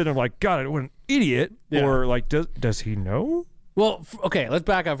 Or he's sitting there like, God, what an idiot. Yeah. Or like, does he know? Well, okay, let's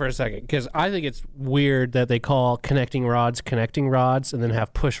back up for a second because I think it's weird that they call connecting rods and then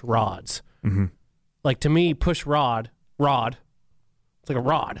have push rods. Mm-hmm. Like to me, push rod, it's like a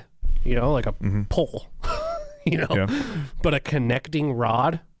rod, you know, like a pole, you know. Yeah. But a connecting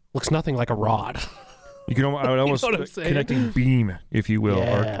rod looks nothing like a rod. You can I would almost you know connecting beam, if you will,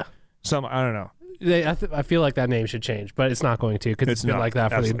 yeah. or some. I don't know. I feel like that name should change, but it's not going to because it's been like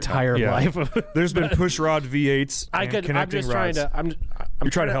that for the entire life. There's been push rod V8s. I'm just trying to.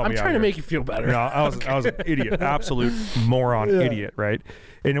 You're trying to help me out. I'm trying to make you feel better. No, I was an idiot, absolute moron, idiot, right?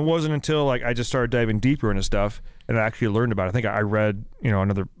 And it wasn't until like I just started diving deeper into stuff and I actually learned about it. I think I read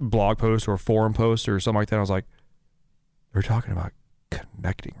another blog post or a forum post or something like that. I was like, they're talking about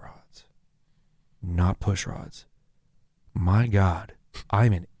connecting rods, not push rods. My God,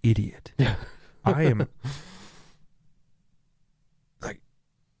 I'm an idiot. Yeah. I am like,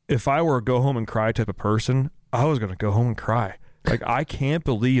 if I were a go home and cry type of person, I was going to go home and cry. Like, I can't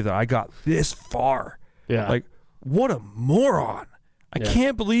believe that I got this far. Yeah. Like, what a moron. I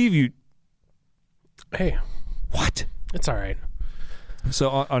can't believe you. Hey, What? it's all right.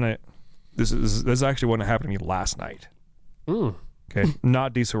 So this is actually what happened to me last night. Okay,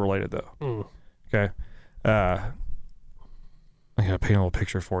 not diesel related though. Okay, I gotta paint a little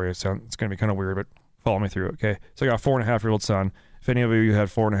picture for you. So it's gonna be kind of weird, but follow me through it. Okay, so I got a 4.5-year-old son. If any of you had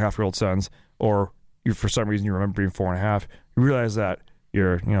 4.5-year-old sons, or you for some reason you remember being 4.5, you realize that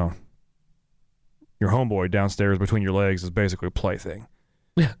your homeboy downstairs between your legs is basically a plaything.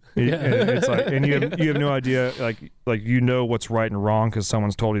 Yeah. It's like, and you have no idea, like you know what's right and wrong because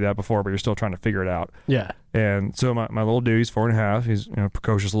someone's told you that before, but you're still trying to figure it out. Yeah. And so my little dude, he's 4.5. He's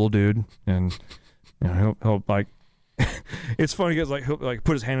precocious little dude, and he'll like. It's funny because like he'll like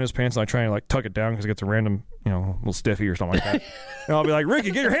put his hand in his pants and I try and like tuck it down because it gets a random little stiffy or something like that. And I'll be like,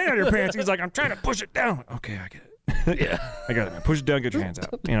 Ricky, get your hand out of your pants. He's like, I'm trying to push it down. Okay, I get it. Yeah. I got it, man. Push it down, get your hands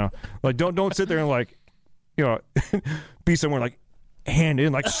out. Like don't sit there and like be somewhere like hand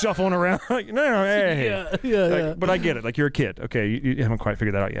in, like shuffling around. Like no, hey. Yeah. But I get it. Like you're a kid. Okay, you haven't quite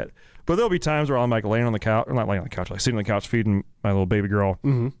figured that out yet. But there'll be times where I'm like laying on the couch, or not laying on the couch, like sitting on the couch feeding my little baby girl.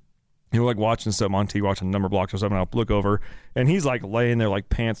 Mm-hmm. Like watching something on TV, watching Number Blocks or something. I'll look over, and he's like laying there, like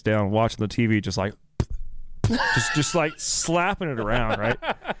pants down, watching the TV, just like, just like slapping it around, right?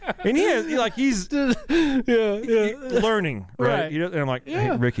 And he's learning, right? And I'm like,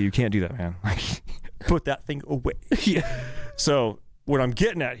 hey, Ricky, you can't do that, man. Like, put that thing away. Yeah. So what I'm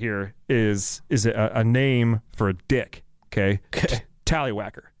getting at here is a name for a dick. Okay.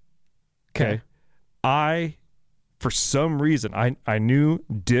 Tallywhacker. Okay. For some reason, I knew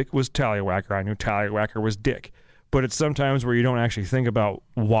Dick was Tallywhacker. I knew Tallywhacker was Dick. But it's sometimes where you don't actually think about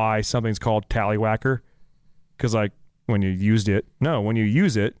why something's called Tallywhacker. Because, like, when you use it,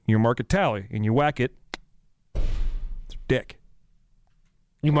 you mark a tally and you whack it. It's Dick.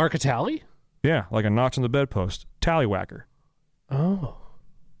 You mark a tally? Yeah, like a notch on the bedpost. Tallywhacker. Oh.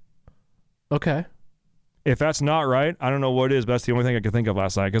 Okay. If that's not right, I don't know what it is, but that's the only thing I could think of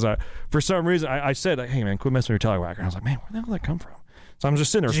last night. Because for some reason, I said, like, hey, man, quit messing with your Tallywhacker. And I was like, man, where the hell did that come from? So I'm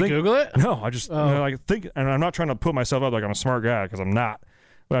just sitting there Did you Google it? No, I just think, and I'm not trying to put myself up like I'm a smart guy because I'm not.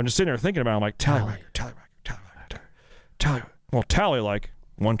 But I'm just sitting there thinking about it. I'm like, Tallywhacker. Well, tally like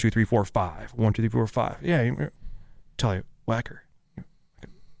 1, 2, 3, 4, 5. 1, 2, 3, 4, 5. Yeah, Tallywhacker. Like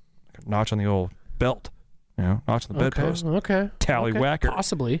a notch on the old belt. Notch on the bedpost. Okay. Tallywhacker.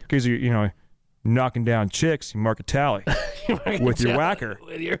 Possibly. Because knocking down chicks, you mark a tally with your whacker.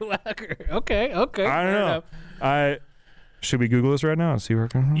 With your whacker. Okay. I don't know. Should we Google this right now and see where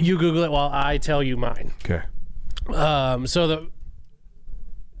it comes from? You Google it while I tell you mine. Okay.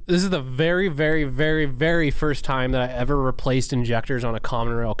 This is the very, very, very, very first time that I ever replaced injectors on a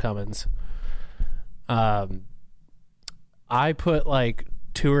common rail Cummins. I put like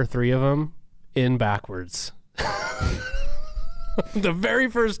 2 or 3 of them in backwards. The very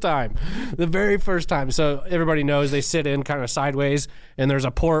first time. So everybody knows they sit in kind of sideways, and there's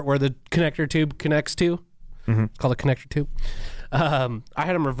a port where the connector tube connects to. Mm-hmm. It's called a connector tube. I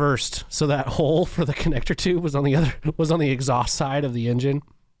had them reversed, so that hole for the connector tube was on the exhaust side of the engine,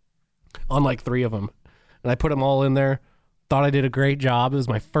 on like 3 of them, and I put them all in there. Thought I did a great job. It was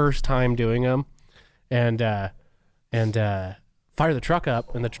my first time doing them, and fire the truck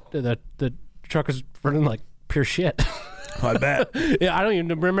up, and the truck was running like pure shit. I bet. Yeah, I don't even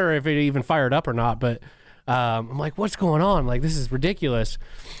remember if it even fired up or not, but I'm like, what's going on? Like, this is ridiculous.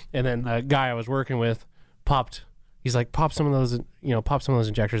 And then the guy I was working with he's like, pop some of those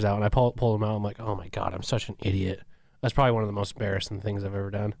injectors out. And I pull them out. I'm like, oh my God, I'm such an idiot. That's probably one of the most embarrassing things I've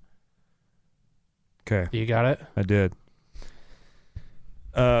ever done. Okay. You got it? I did.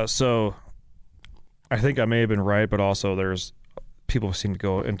 So I think I may have been right, but also there's people seem to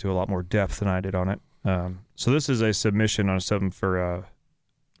go into a lot more depth than I did on it. So this is a submission on something for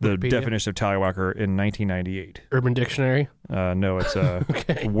the Wikipedia? definition of Tallywhacker in 1998. Urban Dictionary? No, it's a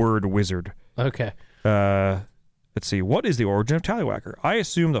word wizard. Okay. Let's see. What is the origin of Tallywhacker? I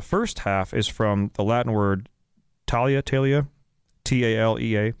assume the first half is from the Latin word talia,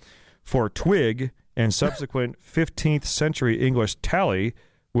 T-A-L-E-A, for twig, and subsequent 15th century English tally,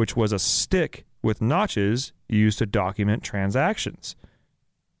 which was a stick with notches used to document transactions.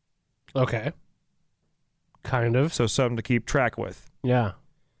 Okay. Kind of. So something to keep track with. Yeah.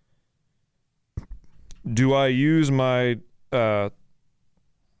 Do I use my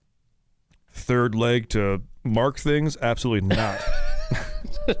third leg to mark things? Absolutely not.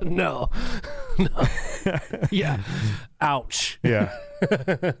 No. Yeah. Ouch. Yeah.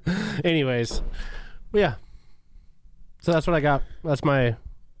 Anyways. Yeah. So that's what I got. That's my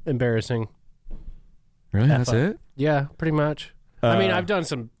embarrassing. Really? F That's up. it? Yeah, pretty much. I mean, I've done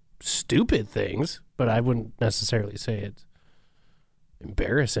some stupid things, but I wouldn't necessarily say it's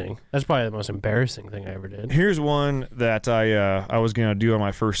embarrassing. That's probably the most embarrassing thing I ever did. Here's one that I was gonna do on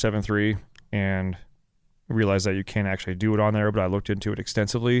my first 7.3 and realized that you can't actually do it on there, but I looked into it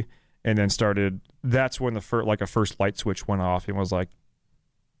extensively and then started. That's when the first light switch went off and was like,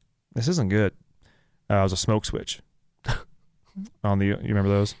 this isn't good. It was a smoke switch on the. You remember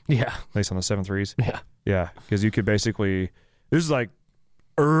those? Yeah, At least on the 7.3s. yeah, because you could basically. This is like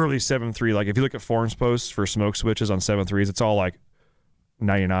early 7.3. Like if you look at forums posts for smoke switches on 7.3s, it's all like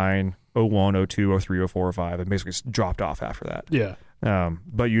 99, 01, 02, 03, 04, 05. It basically dropped off after that. yeah.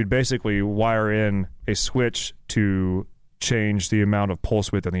 But you'd basically wire in a switch to change the amount of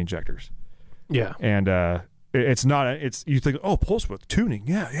pulse width in the injectors. Yeah. And it's not, it's, you think, oh, pulse width tuning.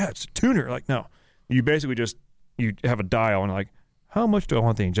 Yeah, it's a tuner. Like, no. You basically just, you have a dial and like, how much do I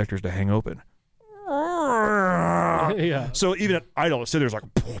want the injectors to hang open? Yeah. So even at idle, so there's like,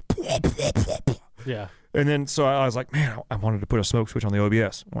 Yeah. and then so I was like, man, I wanted to put a smoke switch on the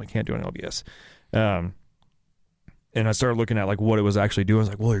OBS. Well, I can't do it on OBS. And I started looking at like what it was actually doing. I was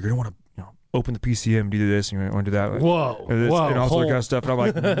like, well, you're going to want to open the PCM, do this, and you want to do that. Whoa. And all that Whole- kind of stuff. And I'm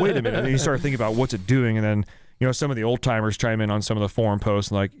like, wait a minute. And you start thinking about what's it doing. And then, some of the old timers chime in on some of the forum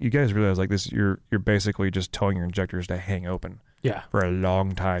posts and like, you guys realize like this, you're basically just telling your injectors to hang open Yeah. for a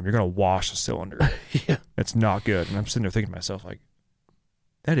long time. You're going to wash a cylinder. Yeah. It's not good. And I'm sitting there thinking to myself like,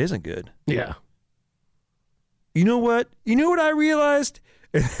 that isn't good. Yeah. You know what? You know what I realized?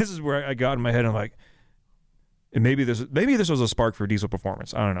 And this is where I got in my head. I'm like, and maybe this was a spark for diesel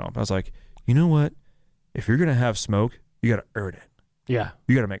performance. I don't know. I was like, you know what? If you're gonna have smoke, you gotta earn it. Yeah.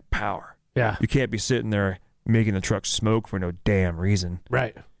 You gotta make power. Yeah. You can't be sitting there making the truck smoke for no damn reason.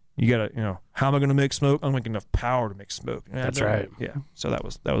 Right. You gotta, how am I gonna make smoke? I'm making enough power to make smoke. That's right. Yeah. So that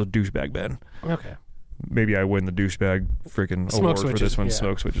was a douchebag Ben. Okay. Maybe I win the douchebag freaking Smoke award for switches, this one. yeah.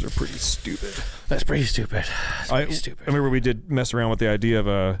 Smoke switches are pretty stupid. That's pretty stupid. I remember we did mess around with the idea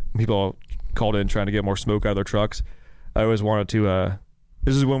of people called in trying to get more smoke out of their trucks. I always wanted to.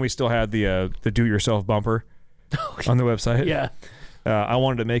 This is when we still had the do-it-yourself bumper on the website. Yeah. I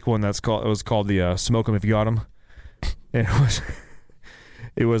wanted to make one it was called the Smoke 'em if you got 'em. And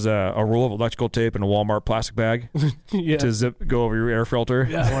it was a roll of electrical tape in a Walmart plastic bag Yeah. to go over your air filter.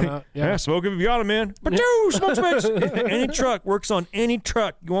 Yeah. Why not? Yeah, Yeah. smoke 'em if you got 'em, man. But smoke switch. Any truck works on any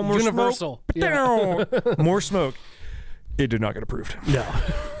truck. You want more Universal. smoke? Yeah. More smoke. It did not get approved. No.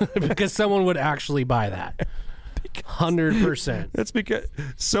 Because someone would actually buy that. 100%. That's because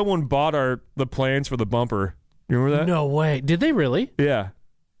someone bought the plans for the bumper. You remember that? No way. Did they really? Yeah.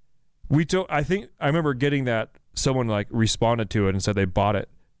 I remember getting that. Someone like responded to it and said they bought it,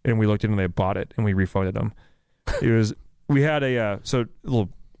 and we looked in and they bought it, and we refunded them. We had a little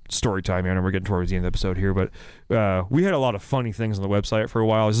story time here, and we're getting towards the end of the episode here, but we had a lot of funny things on the website for a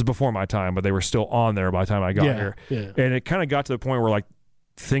while. This is before my time, but they were still on there by the time I got here. Yeah. And it kind of got to the point where like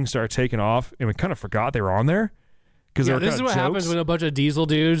things started taking off, and we kind of forgot they were on there. Yeah, this is what happens when a bunch of diesel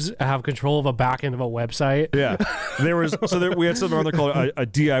dudes have control of a back end of a website. Yeah, we had something on there called a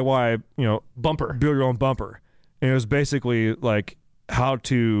DIY, Bumper. build your own bumper, and it was basically like how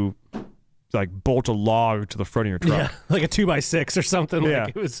to like bolt a log to the front of your truck. Yeah, like a 2x6 or something. Yeah, Like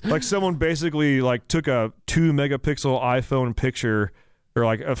it was. like someone basically like took a 2 megapixel iPhone picture or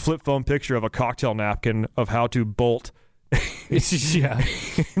like a flip phone picture of a cocktail napkin of how to bolt. Yeah.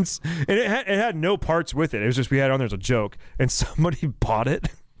 And it had no parts with it. It was just we had it on there as a joke, and somebody bought it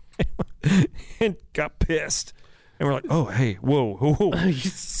and got pissed. And we're like, oh, hey, whoa.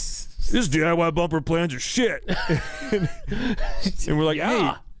 This DIY bumper plans are shit. and we're like,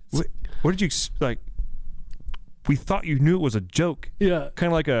 Yeah. hey, what did you like? We thought you knew it was a joke. Yeah.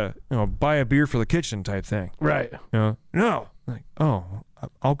 Kind of like a buy a beer for the kitchen type thing. Right. No. Like, oh,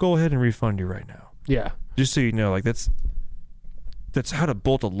 I'll go ahead and refund you right now. Yeah. Just so you know, like that's how to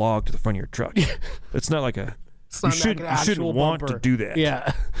bolt a log to the front of your truck. It's not like you shouldn't want to do that.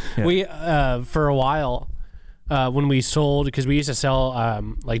 Yeah. Yeah. We for a while when we sold, because we used to sell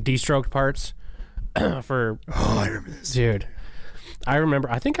like de-stroked parts for. Oh, I remember this. Dude, I remember.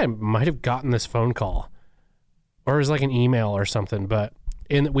 I think I might have gotten this phone call, or it was like an email or something. But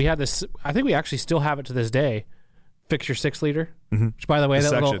we had this. I think we actually still have it to this day. Fix your 6-liter. Mm-hmm. Which, by the way,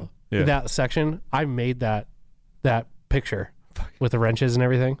 The that section, I made that picture with the wrenches and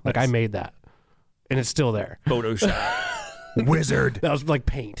everything. Like I made that, and it's still there. Photoshop. Wizard. That was like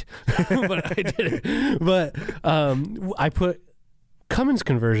paint, but I did it. But I put Cummins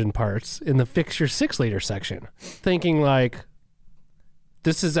conversion parts in the fix your 6-liter section, thinking like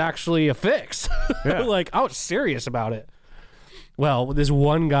this is actually a fix. Yeah. Like I was serious about it. Well, this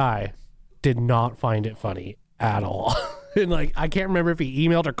one guy did not find it funny at all. And like, I can't remember if he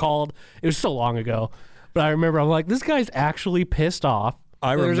emailed or called. It was so long ago. But I remember I'm like, this guy's actually pissed off.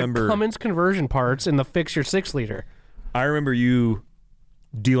 There's a Cummins conversion parts in the Fix Your 6-liter. I remember you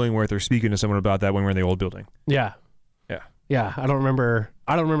dealing with or speaking to someone about that when we were in the old building. Yeah. Yeah. I don't remember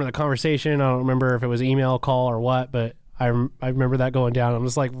the conversation. I don't remember if it was email, call, or what, but I remember that going down. I'm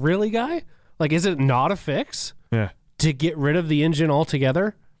just like, really, guy? Like, is it not a fix? Yeah. To get rid of the engine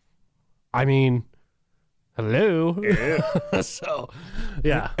altogether? I mean, hello. Yeah. So,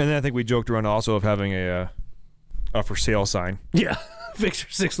 yeah. And then I think we joked around also of having a for sale sign. Yeah. Fix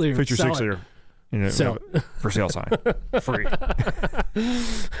Your 6-liter. Fix Your 6-liter. You know, So- for sale sign. Free.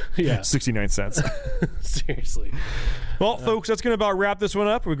 Yeah. 69 cents. Seriously. Well, folks, that's going to about wrap this one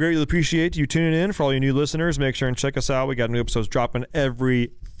up. We greatly appreciate you tuning in. For all you new listeners, make sure and check us out. We got new episodes dropping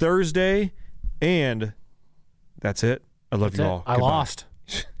every Thursday. And that's it. I love you all. I Goodbye. lost.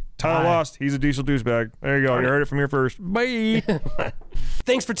 Tyler lost. He's a diesel douchebag. There you go. You heard it from here first. Bye.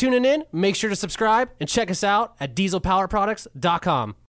 Thanks for tuning in. Make sure to subscribe and check us out at dieselpowerproducts.com.